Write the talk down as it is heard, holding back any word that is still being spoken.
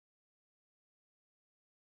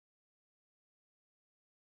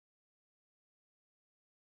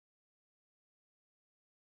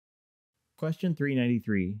Question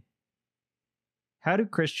 393. How do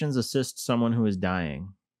Christians assist someone who is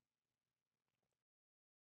dying?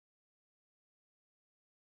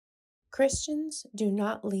 Christians do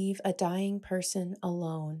not leave a dying person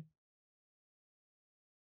alone.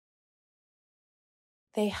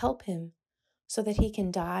 They help him so that he can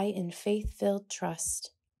die in faith-filled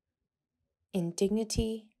trust, in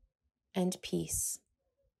dignity and peace.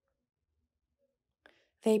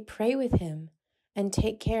 They pray with him and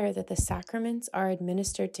take care that the sacraments are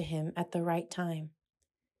administered to him at the right time.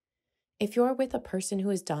 If you're with a person who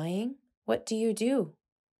is dying, what do?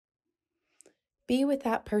 Be with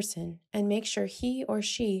that person and make sure he or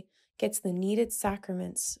she gets the needed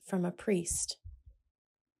sacraments from a priest.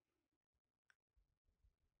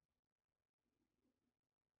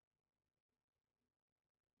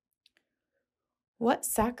 What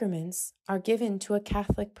sacraments are given to a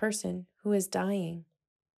Catholic person who is dying?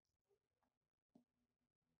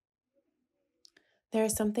 There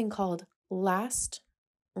is something called last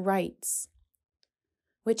rites,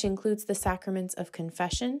 which includes the sacraments of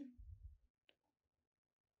confession,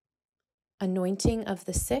 anointing of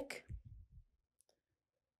the sick,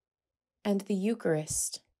 and the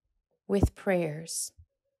Eucharist with prayers.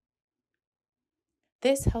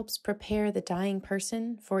 This helps prepare the dying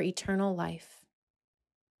person for eternal life.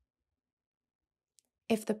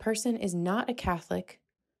 If the person is not a Catholic,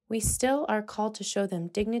 we still are called to show them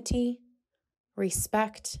dignity,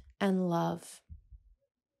 respect, and love.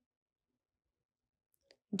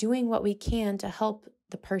 Doing what we can to help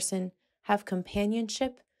the person have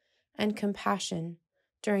companionship and compassion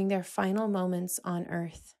during their final moments on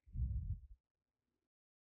earth.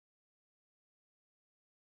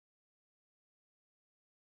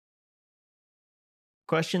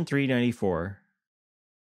 Question 394.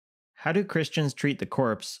 How do Christians treat the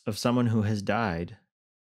corpse of someone who has died?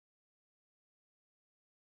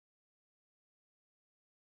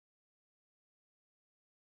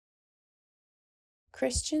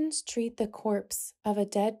 Christians treat the corpse of a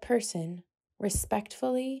dead person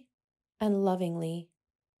respectfully and lovingly,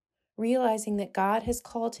 realizing that God has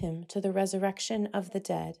called him to the resurrection of the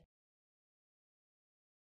dead.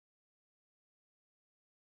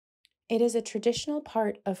 It is a traditional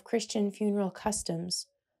part of Christian funeral customs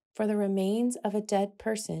for the remains of a dead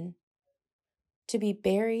person to be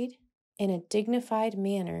buried in a dignified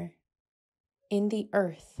manner in the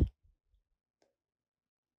earth.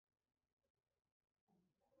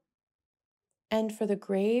 And for the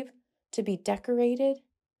grave to be decorated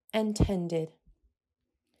and tended.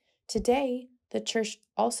 Today, the Church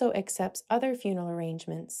also accepts other funeral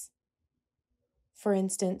arrangements. For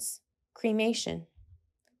instance, cremation,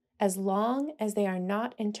 as long as they are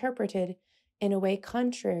not interpreted in a way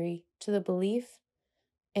contrary to the belief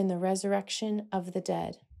in the resurrection of the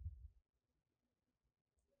dead.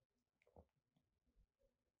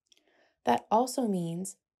 That also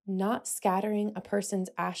means not scattering a person's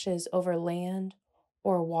ashes over land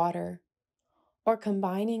or water, or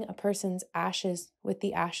combining a person's ashes with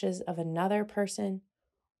the ashes of another person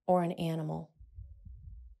or an animal.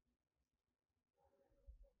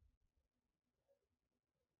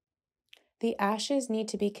 The ashes need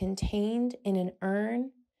to be contained in an urn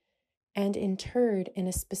and interred in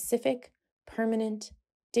a specific, permanent,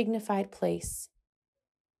 dignified place.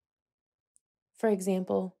 For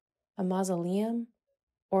example, a mausoleum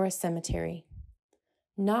or a cemetery,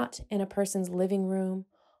 not in a person's living room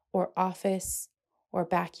or office or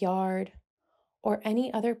backyard or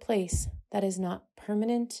any other place that is not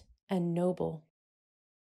permanent and noble.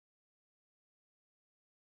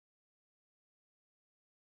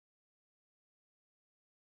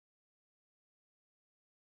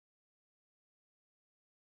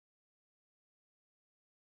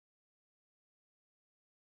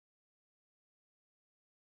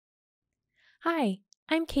 Hi,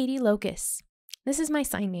 I'm Katie Locus. This is my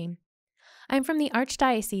sign name. I'm from the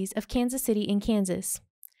Archdiocese of Kansas City in Kansas.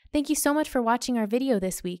 Thank you so much for watching our video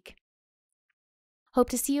this week. Hope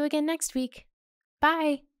to see you again next week.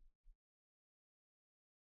 Bye!